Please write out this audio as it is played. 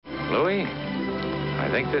Louis, I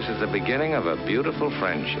think this is the beginning of a beautiful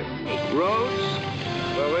friendship. Roads?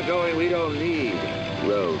 Where we're going, we don't need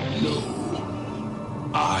roads.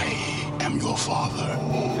 No. I am your father.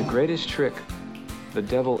 The greatest trick the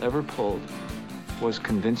devil ever pulled was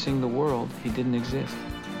convincing the world he didn't exist.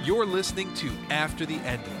 You're listening to After the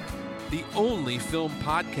Ending, the only film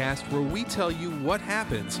podcast where we tell you what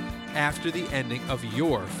happens after the ending of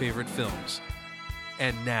your favorite films.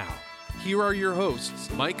 And now, here are your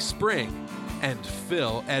hosts, Mike Spring and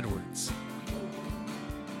Phil Edwards.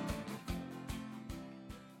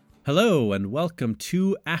 Hello and welcome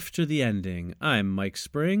to After the Ending. I'm Mike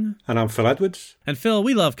Spring. And I'm Phil Edwards. And Phil,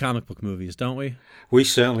 we love comic book movies, don't we? We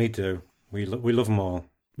certainly do. We love them all.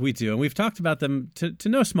 We do, and we've talked about them to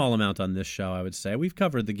no small amount on this show, I would say. We've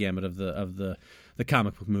covered the gamut of the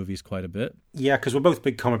comic book movies quite a bit. Yeah, because we're both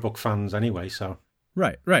big comic book fans anyway, so...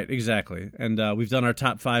 Right, exactly. And we've done our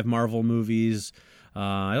top 5 Marvel movies.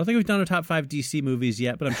 I don't think we've done our top 5 DC movies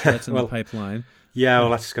yet, but I'm sure that's in the pipeline. Yeah,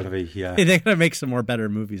 well, that's going to be, yeah. They're going to make some more better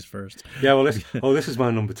movies first. Yeah, well, this is my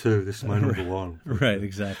number 2. This is my number 1. Right,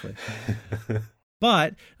 exactly.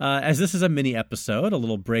 But as this is a mini episode, a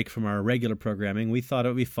little break from our regular programming, we thought it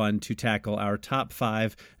would be fun to tackle our top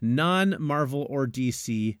 5 non-Marvel or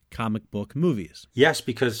DC comic book movies. Yes,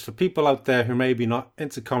 because for people out there who may be not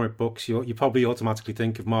into comic books, you probably automatically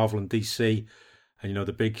think of Marvel and DC and, you know,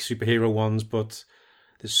 the big superhero ones, but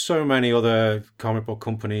there's so many other comic book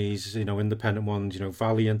companies, you know, independent ones, you know,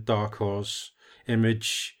 Valiant, Dark Horse,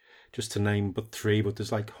 Image, just to name but 3, but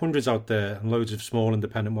there's like hundreds out there and loads of small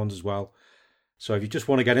independent ones as well. So if you just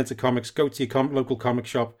want to get into comics, go to your local comic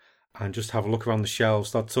shop and just have a look around the shelves,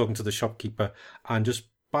 start talking to the shopkeeper and just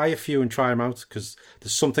buy a few and try them out because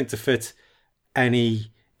there's something to fit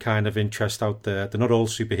any kind of interest out there. They're not all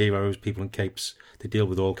superheroes, people in capes. They deal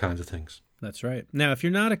with all kinds of things. That's right. Now, if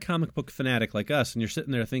you're not a comic book fanatic like us and you're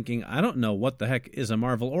sitting there thinking, I don't know what the heck is a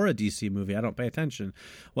Marvel or a DC movie, I don't pay attention.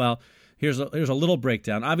 Well, here's a little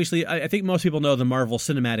breakdown. Obviously, I think most people know the Marvel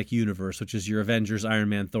Cinematic Universe, which is your Avengers, Iron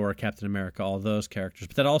Man, Thor, Captain America, all those characters.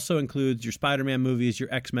 But that also includes your Spider-Man movies,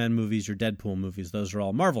 your X-Men movies, your Deadpool movies. Those are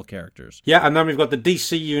all Marvel characters. Yeah, and then we've got the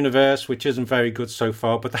DC Universe, which isn't very good so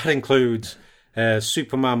far, but that includes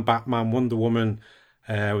Superman, Batman, Wonder Woman,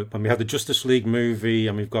 and we had the Justice League movie,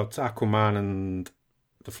 and we've got Aquaman and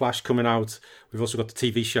The Flash coming out. We've also got the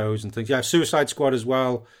TV shows and things. Yeah, Suicide Squad as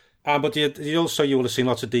well. But you will have seen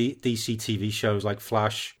lots of DC TV shows like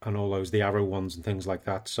Flash and all those, the Arrow ones and things like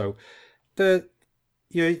that. So that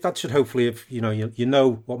should hopefully, if you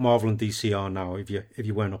know what Marvel and DC are now, if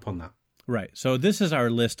you weren't up on that. Right. So this is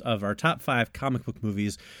our list of our top 5 comic book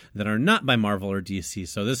movies that are not by Marvel or DC.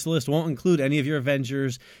 So this list won't include any of your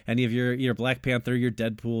Avengers, any of your Black Panther, your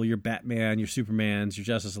Deadpool, your Batman, your Supermans, your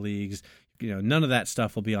Justice Leagues. You know, none of that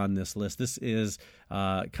stuff will be on this list. This is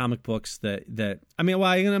comic books that I'm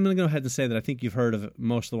going to go ahead and say that I think you've heard of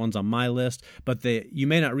most of the ones on my list, but you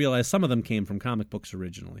may not realize some of them came from comic books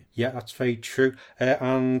originally. Yeah, that's very true.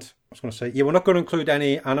 And I was going to say, we're not going to include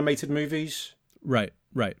any animated movies. Right.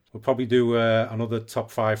 We'll probably do another top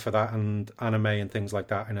 5 for that and anime and things like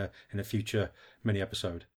that in a future mini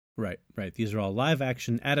episode. Right. These are all live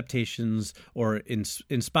action adaptations or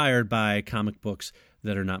inspired by comic books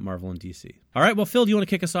that are not Marvel and DC. All right, well, Phil, do you want to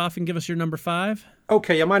kick us off and give us your number 5?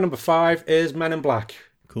 Okay, yeah, my number 5 is Men in Black.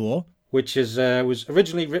 Cool. Which was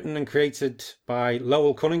originally written and created by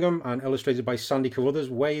Lowell Cunningham and illustrated by Sandy Carruthers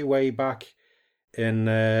way back in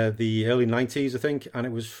the early 90s, I think. And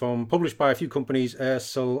it was published by a few companies,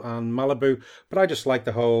 Ercil and Malibu. But I just like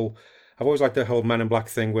I've always liked the whole Men in Black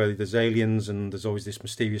thing where there's aliens and there's always this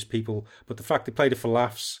mysterious people. But the fact they played it for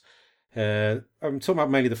laughs, I'm talking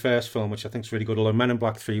about mainly the first film, which I think is really good, although Men in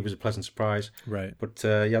Black 3 was a pleasant surprise. Right. But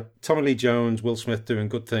Tommy Lee Jones, Will Smith doing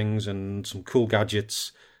good things and some cool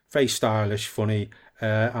gadgets, very stylish, funny,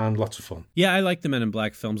 and lots of fun. Yeah, I like the Men in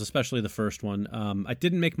Black films, especially the first one. I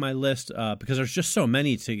didn't make my list because there's just so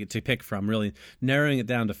many to pick from, really. Narrowing it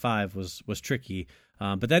down to 5 was tricky.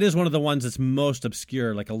 But that is one of the ones that's most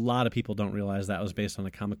obscure. Like, a lot of people don't realize that was based on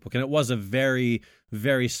a comic book. And it was a very,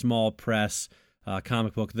 very small press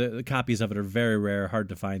comic book. The copies of it are very rare, hard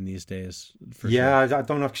to find these days. Sure. I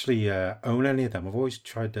don't actually own any of them. I've always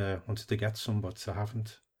wanted to get some, but I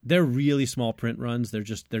haven't. They're really small print runs. They're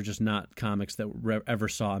just not comics that ever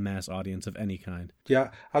saw a mass audience of any kind. Yeah,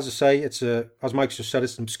 as I say, it's as Mike just said,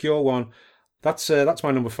 it's an obscure one. That's my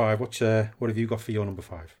number 5. What have you got for your number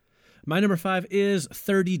 5? My number 5 is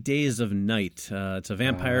 30 Days of Night. It's a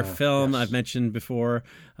vampire film I've mentioned before,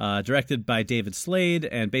 directed by David Slade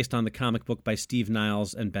and based on the comic book by Steve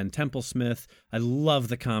Niles and Ben Templesmith. I love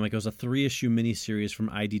the comic. It was a 3-issue miniseries from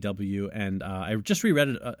IDW, and I just reread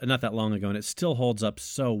it not that long ago, and it still holds up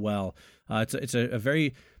so well. It's a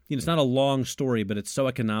very, it's not a long story, but it's so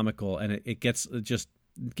economical, and it gets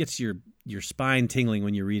your spine tingling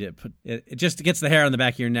when you read it. It just gets the hair on the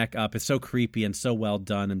back of your neck up. It's so creepy and so well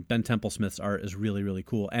done, and Ben Templesmith's art is really, really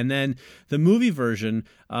cool. And then the movie version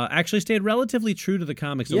actually stayed relatively true to the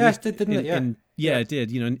comics. Yes, didn't it? Yeah, it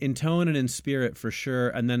did. In tone and in spirit for sure,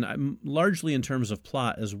 and then largely in terms of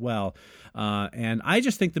plot as well. And I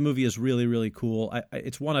just think the movie is really, really cool.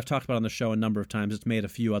 It's one I've talked about on the show a number of times. It's made a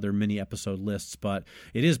few other mini episode lists, but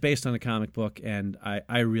it is based on a comic book, and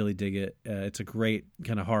I really dig it. It's a great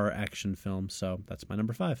kind of horror action film, so that's my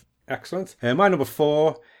number 5. Excellent. My number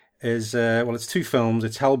 4 is, it's 2 films.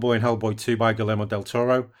 It's Hellboy and Hellboy 2 by Guillermo del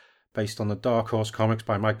Toro, based on the Dark Horse comics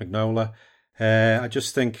by Mike Mignola. I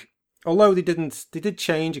just think, although they did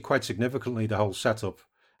change it quite significantly, the whole setup,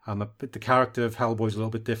 and the character of Hellboy is a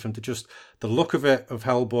little bit different. The look of it, of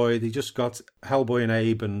Hellboy, they just got Hellboy and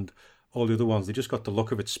Abe and all the other ones, they just got the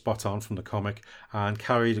look of it spot on from the comic and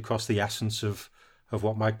carried across the essence of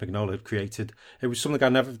what Mike Mignola had created. It was something I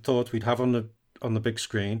never thought we'd have on the big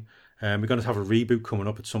screen. We're going to have a reboot coming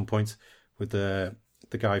up at some point with the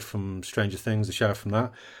guy from Stranger Things, the sheriff from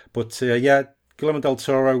that. But Guillermo del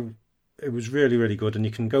Toro, it was really, really good, and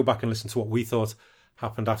you can go back and listen to what we thought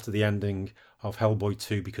happened after the ending of Hellboy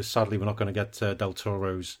 2, because sadly we're not going to get Del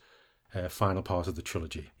Toro's final part of the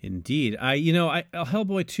trilogy. Indeed.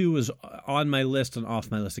 Hellboy 2 was on my list and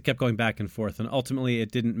off my list. It kept going back and forth, and ultimately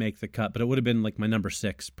it didn't make the cut, but it would have been like my number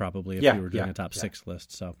 6 probably if we were doing a top 6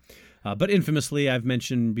 list. So, but infamously, I've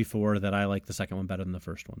mentioned before that I like the second one better than the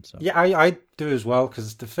first one. So yeah, I do as well,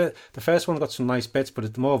 because the first one got some nice bits,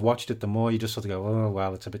 but the more I've watched it, the more you just sort of go, oh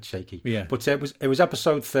well, it's a bit shaky. Yeah. But it was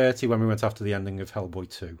episode 30 when we went after the ending of Hellboy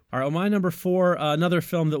 2. All right, well, my number 4, another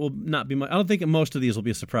film that will not be I don't think most of these will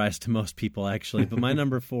be a surprise to most people actually, but my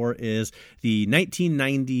number 4 is the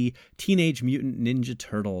 1990 Teenage Mutant Ninja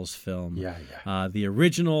Turtles film. The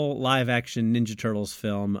original live-action Ninja Turtles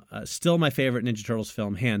film, still my favorite Ninja Turtles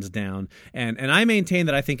film, hands down. And I maintain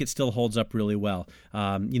that I think it still holds up really well.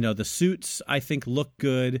 The suits, I think, look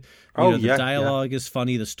good. The dialogue is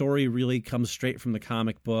funny. The story really comes straight from the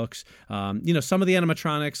comic books. Some of the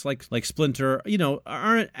animatronics, like Splinter,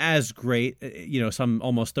 aren't as great, some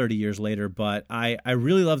almost 30 years later, but I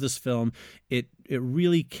really love this film. It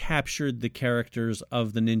really captured the characters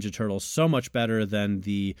of the Ninja Turtles so much better than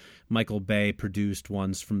the Michael Bay produced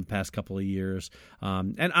ones from the past couple of years.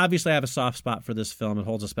 And obviously I have a soft spot for this film. It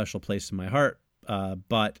holds a special place in my heart.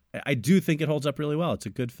 But I do think it holds up really well. It's a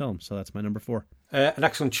good film. So that's my number 4. An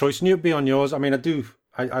excellent choice. And you'd be on yours. I mean,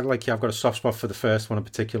 I like you. I've got a soft spot for the first one in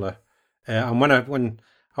particular. And when I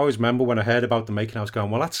always remember when I heard about the making, I was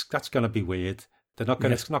going, well, that's going to be weird. They're not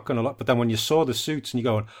going. It's not going to look. But then when you saw the suits and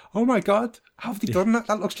you're going, "Oh my God, how have they done that?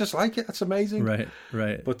 That looks just like it. That's amazing." Right.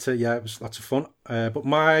 But it was lots of fun. But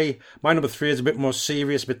my number 3 is a bit more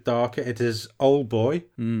serious, a bit darker. It is Old Boy.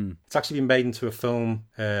 It's actually been made into a film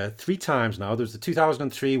 3 times now. There's the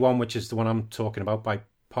 2003 one, which is the one I'm talking about, by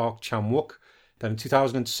Park Chan-wook. Then in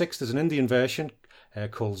 2006, there's an Indian version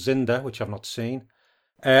called Zinda, which I've not seen.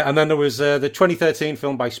 And then there was the 2013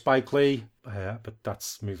 film by Spike Lee, but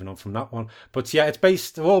that's moving on from that one. But they're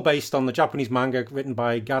all based on the Japanese manga written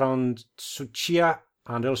by Garon Tsuchiya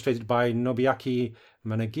and illustrated by Nobuaki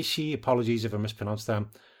Managishi. Apologies if I mispronounced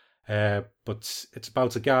them. But it's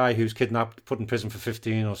about a guy who's kidnapped, put in prison for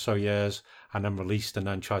 15 or so years, and then released, and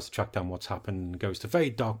then tries to track down what's happened and goes to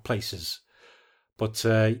very dark places. But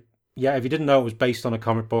if you didn't know it was based on a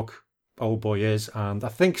comic book, Old Boy is, and I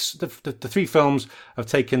think the 3 films have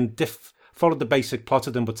taken followed the basic plot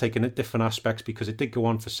of them, but taken different aspects, because it did go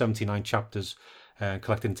on for 79 chapters,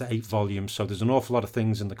 collected into 8 volumes. So there's an awful lot of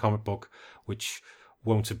things in the comic book which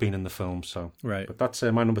won't have been in the film. So right, but that's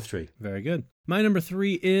my number 3. Very good. My number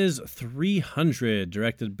 3 is 300,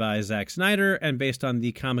 directed by Zack Snyder and based on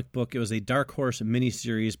the comic book. It was a Dark Horse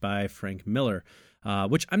miniseries by Frank Miller.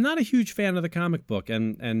 Which I'm not a huge fan of the comic book, but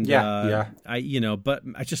I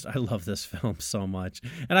love this film so much.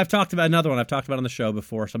 And I've talked about another one I've talked about on the show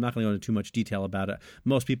before, so I'm not going to go into too much detail about it.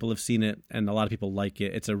 Most people have seen it, and a lot of people like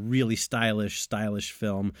it. It's a really stylish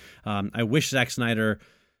film. I wish Zack Snyder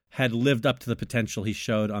had lived up to the potential he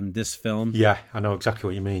showed on this film. Yeah, I know exactly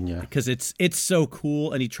what you mean, yeah. Because it's so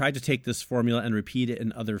cool, and he tried to take this formula and repeat it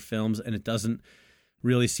in other films, and it doesn't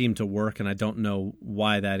really seem to work, and I don't know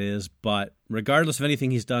why that is. But regardless of anything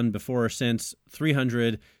he's done before or since,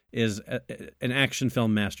 300 an action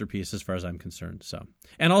film masterpiece as far as I'm concerned. So,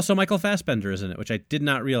 and also Michael Fassbender is in it, which I did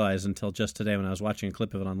not realize until just today when I was watching a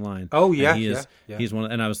clip of it online. Oh yeah, and he's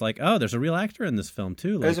one, and I was like, oh, there's a real actor in this film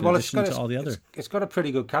too. Like, in addition to all the other, it's got a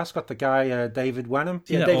pretty good cast. Got the guy David Wenham.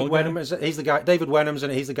 Yeah, David Wenham he's the guy. David Wenham's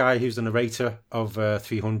in it. He's the guy who's the narrator of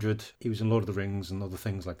 300. He was in Lord of the Rings and other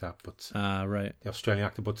things like that. But right, the Australian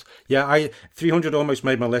actor. But yeah, 300 almost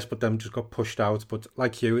made my list, but then just got pushed out. But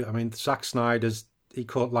like you, I mean, Zack Snyder's. He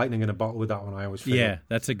caught lightning in a bottle with that one, I always feel. Yeah,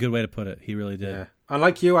 that's a good way to put it. He really did. Yeah. And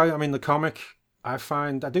like you, I mean, the comic, I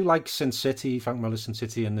do like Sin City, Frank Miller's Sin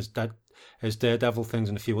City, and his Daredevil things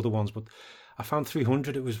and a few other ones, but I found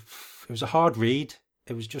 300, it was a hard read.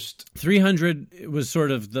 It was just 300. It was sort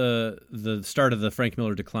of the start of the Frank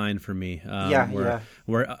Miller decline for me. Where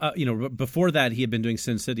before that he had been doing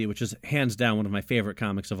Sin City, which is hands down one of my favorite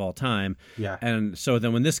comics of all time. Yeah. And so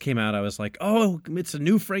then when this came out, I was like, oh, it's a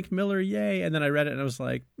new Frank Miller, yay! And then I read it and I was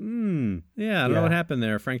like, I don't know what happened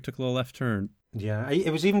there. Frank took a little left turn. Yeah,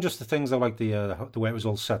 it was even just the things that like the way it was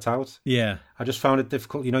all set out. Yeah, I just found it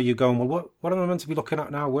difficult. You know, you're going, well, what am I meant to be looking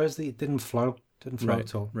at now? It didn't flow. Didn't flow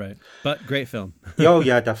at all. Right. But great film. Oh,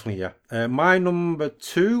 yeah, definitely, yeah. My number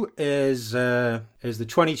 2 is the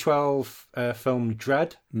 2012 film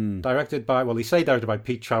Dread, directed by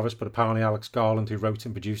Pete Travis, but apparently Alex Garland, who wrote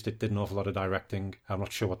and produced it, did an awful lot of directing. I'm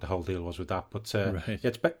not sure what the whole deal was with that, but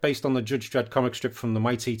it's based on the Judge Dredd comic strip from the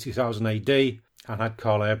mighty 2000 AD, and had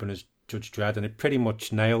Carl Urban as Judge Dredd, and it pretty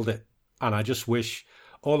much nailed it. And I just wish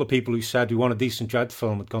all the people who said we want a decent Dredd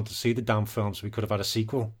film had gone to see the damn film so we could have had a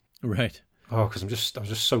sequel. Right. Oh, because I was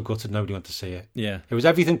just so gutted nobody went to see it. Yeah. It was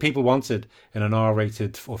everything people wanted in an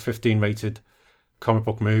R-rated or 15-rated comic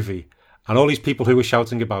book movie. And all these people who were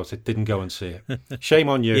shouting about it didn't go and see it. Shame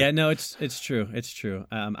on you. Yeah, no, it's true. It's true.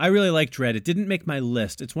 I really like Dread. It didn't make my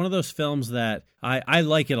list. It's one of those films that I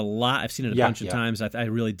like it a lot. I've seen it a bunch of times. I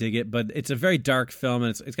really dig it. But it's a very dark film,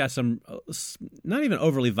 and it's got some not even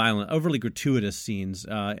overly violent, overly gratuitous scenes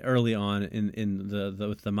early on in the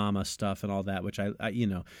with the mama stuff and all that, which I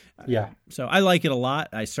Yeah. So I like it a lot.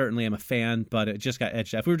 I certainly am a fan, but it just got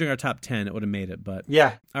edged out. If we were doing our top 10, it would have made it. But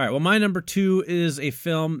yeah. All right. Well, my number 2 is a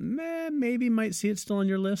film. Maybe might see it still on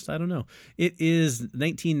your list. I don't know. It is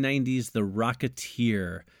 1990's The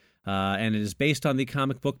Rocketeer. And it is based on the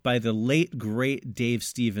comic book by the late, great Dave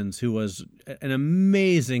Stevens, who was an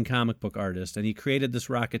amazing comic book artist. And he created this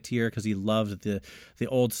Rocketeer because he loved the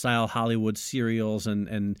old-style Hollywood serials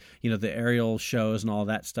and the aerial shows and all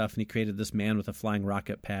that stuff. And he created this man with a flying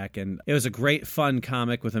rocket pack. And it was a great, fun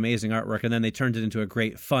comic with amazing artwork. And then they turned it into a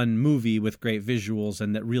great, fun movie with great visuals,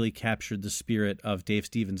 and that really captured the spirit of Dave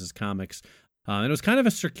Stevens' comics. And it was kind of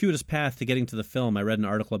a circuitous path to getting to the film. I read an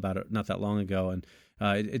article about it not that long ago, and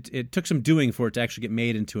it took some doing for it to actually get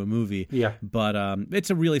made into a movie. Yeah. But it's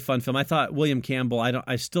a really fun film. I thought William Campbell,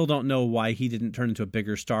 I still don't know why he didn't turn into a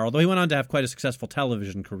bigger star, although he went on to have quite a successful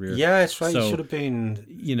television career. Yeah, that's right. So, he should have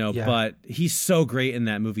been... But he's so great in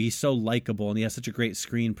that movie. He's so likable, and he has such a great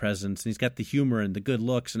screen presence, and he's got the humor and the good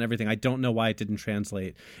looks and everything. I don't know why it didn't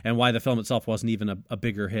translate, and why the film itself wasn't even a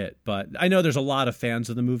bigger hit. But I know there's a lot of fans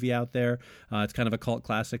of the movie out there. It's kind of a cult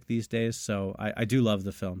classic these days, so I do love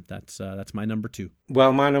the film. That's my number 2.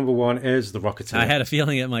 Well, my number 1 is The Rocketeer. I had a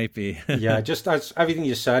feeling it might be. Yeah, just as everything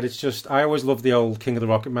you said, it's just, I always loved the old King of the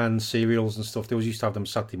Rocket Man serials and stuff. They always used to have them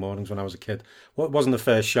Saturday mornings when I was a kid. Well, it wasn't the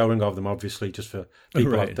first showing of them, obviously, just for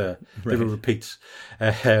people out there. They were repeats.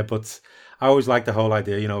 But I always liked the whole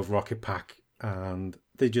idea, of Rocket Pack. And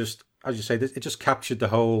they just, as you say, it just captured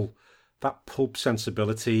that pulp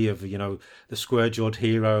sensibility of, the square-jawed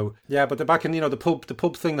hero. Yeah, but back in, the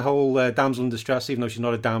pulp thing, the whole damsel in distress, even though she's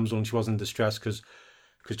not a damsel and she was in distress because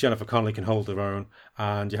Jennifer Connelly can hold her own.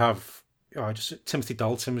 And you have, just Timothy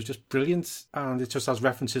Dalton was just brilliant. And it just has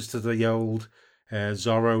references to the old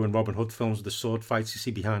Zorro and Robin Hood films with the sword fights you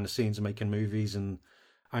see behind the scenes of making movies. And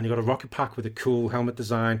you got a Rocket Pack with a cool helmet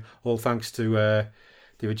design, all thanks to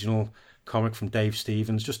the original comic from Dave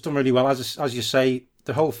Stevens. Just done really well. As you say,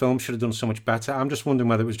 the whole film should have done so much better. I'm just wondering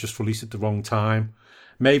whether it was just released at the wrong time.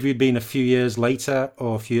 Maybe it'd been a few years later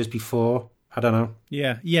or a few years before. I don't know.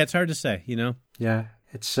 Yeah, it's hard to say, Yeah,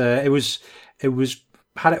 it was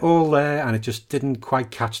had it all there, and it just didn't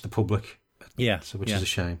quite catch the public. Yeah, which is a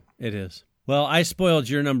shame. It is. Well, I spoiled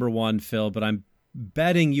your number 1, Phil, but I'm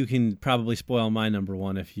betting you can probably spoil my number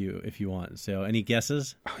 1 if you want. So, any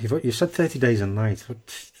guesses? Oh, you said 30 Days a Night.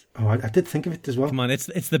 Oh, I did think of it as well. Come on, it's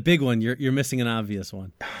the big one. You're missing an obvious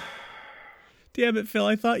one. Damn it, Phil!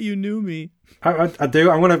 I thought you knew me. I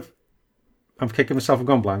do. I'm kicking myself. I've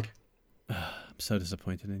gone blank. I'm so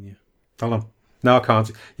disappointed in you. Hold on. No, I can't.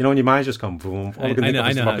 When your mind's just gone boom. All I can think of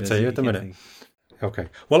is The Rocketeer at the minute. Okay.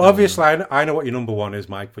 Well, obviously, I know what your number one is,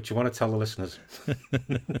 Mike, but you want to tell the listeners.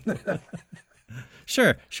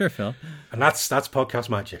 Sure, Phil. And that's podcast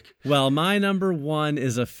magic. Well, my number one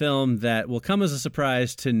is a film that will come as a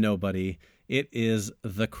surprise to nobody. It is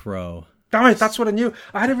The Crow. Damn it, that's what I knew.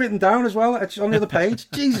 I had it written down as well. It's on the other page.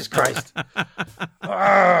 Jesus Christ.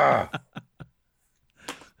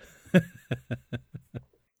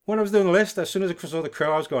 When I was doing the list, as soon as I saw The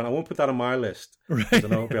Crow, I was going, I won't put that on my list. Right. I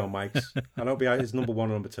know it'll be on Mike's. I know it'll be his number one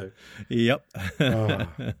or number two. Yep.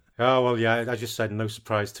 Oh, well, yeah, I just said no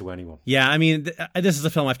surprise to anyone. Yeah, I mean, this is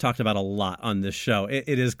a film I've talked about a lot on this show.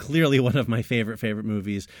 It is clearly one of my favorite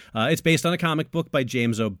movies. It's based on a comic book by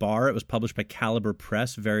James O'Barr. It was published by Caliber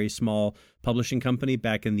Press, very small publishing company.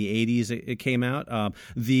 Back in the 80s, it came out.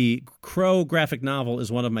 The Crow graphic novel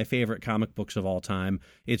is one of my favorite comic books of all time.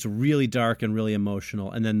 It's really dark and really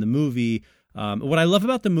emotional. And then the movie... what I love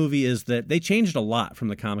about the movie is that they changed a lot from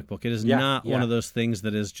the comic book. It is not one of those things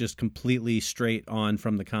that is just completely straight on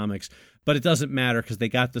from the comics, but it doesn't matter because they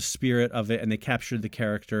got the spirit of it and they captured the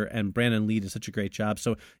character, and Brandon Lee did such a great job.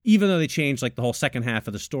 So even though they changed like the whole second half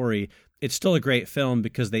of the story, it's still a great film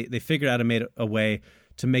because they figured out a way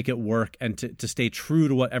to make it work and to stay true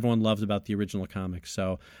to what everyone loved about the original comics.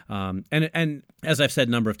 So, and as I've said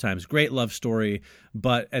a number of times, great love story,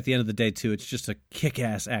 but at the end of the day too, it's just a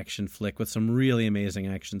kick-ass action flick with some really amazing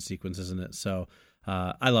action sequences in it. So,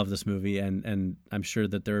 I love this movie, and I'm sure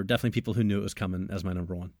that there are definitely people who knew it was coming as my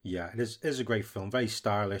number one. Yeah, it is a great film, very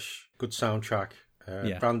stylish, good soundtrack.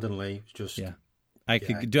 Brandon Lee, just I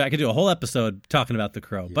could do a whole episode talking about The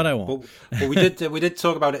Crow, but I won't. But we did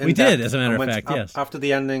talk about it. We did, as a matter of fact. Yes. After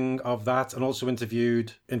the ending of that, and also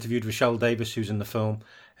interviewed Rochelle Davis, who's in the film.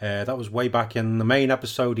 That was way back in the main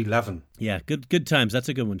episode 11. Yeah, good times. That's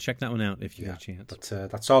a good one. Check that one out if you get a chance. But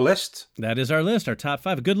that's our list. That is our list, our top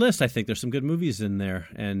 5. A good list, I think. There's some good movies in there,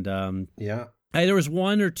 and there was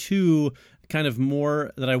one or two kind of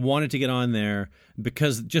more that I wanted to get on there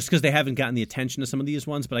because they haven't gotten the attention of some of these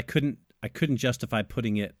ones, but I couldn't justify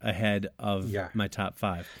putting it ahead of my top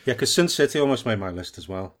 5. Yeah, because Sin City almost made my list as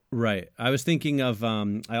well. Right. I was thinking of,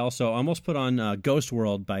 I also almost put on Ghost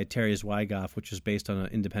World by Terry Zwigoff, which is based on an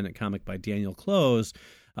independent comic by Daniel Close,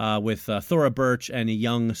 with Thora Birch and a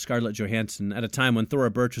young Scarlett Johansson at a time when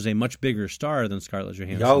Thora Birch was a much bigger star than Scarlett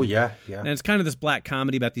Johansson. Oh, yeah. And it's kind of this black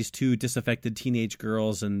comedy about these two disaffected teenage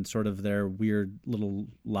girls and sort of their weird little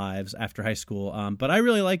lives after high school. But I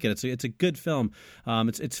really like it. It's a good film.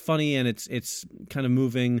 It's funny and it's kind of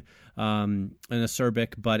moving and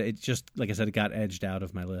acerbic, but it just, like I said, it got edged out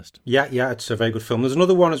of my list. Yeah, it's a very good film. There's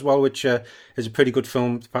another one as well, which is a pretty good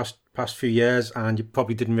film the past few years, and you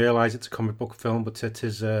probably didn't realise it's a comic book film, but it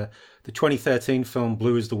is the 2013 film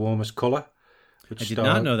Blue is the Warmest Colour. I did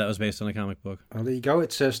not know that was based on a comic book. Oh, there you go.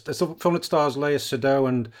 It's a film that stars Léa Seydoux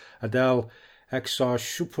and Adele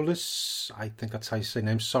Exarchopoulos. I think that's how you say her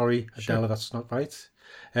name. Sorry, Adele, if that's not right.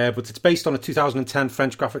 But it's based on a 2010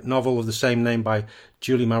 French graphic novel of the same name by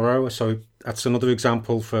Julie Marot. So that's another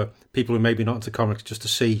example for people who maybe not into comics, just to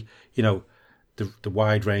see, the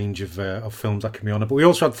wide range of films that can be on it. But we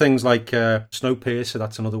also had things like Snowpiercer.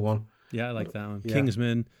 That's another one. Yeah, I like that one. Yeah.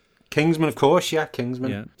 Kingsman, of course. Yeah,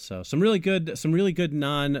 Kingsman. Yeah. So some really good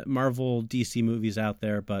non-Marvel DC movies out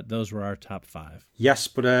there, but those were our top 5. Yes,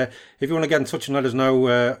 but if you want to get in touch and let us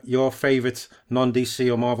know your favourite non-DC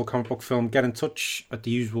or Marvel comic book film, get in touch at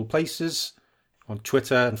the usual places on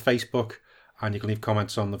Twitter and Facebook, and you can leave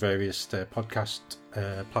comments on the various podcast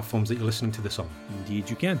platforms that you're listening to this on. Indeed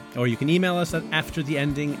you can. Or you can email us at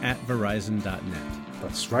aftertheending@verizon.net.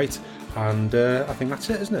 That's right. And I think that's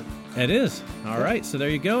it, isn't it? It is. All right. So there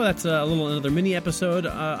you go. That's another mini episode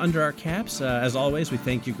under our caps. As always, we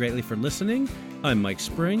thank you greatly for listening. I'm Mike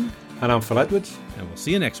Spring. And I'm Phil Edwards. And we'll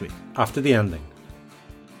see you next week. After the ending.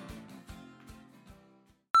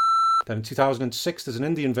 Then in 2006, there's an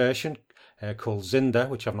Indian version called Zinda,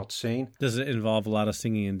 which I've not seen. Does it involve a lot of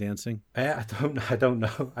singing and dancing? I don't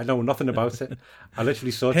know. I know nothing about it. I literally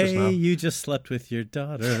saw it just now. Hey, you just slept with your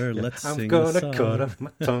daughter. Let's I'm sing gonna a song. cut off my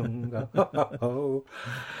tongue.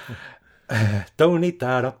 Don't eat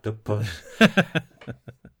that octopus.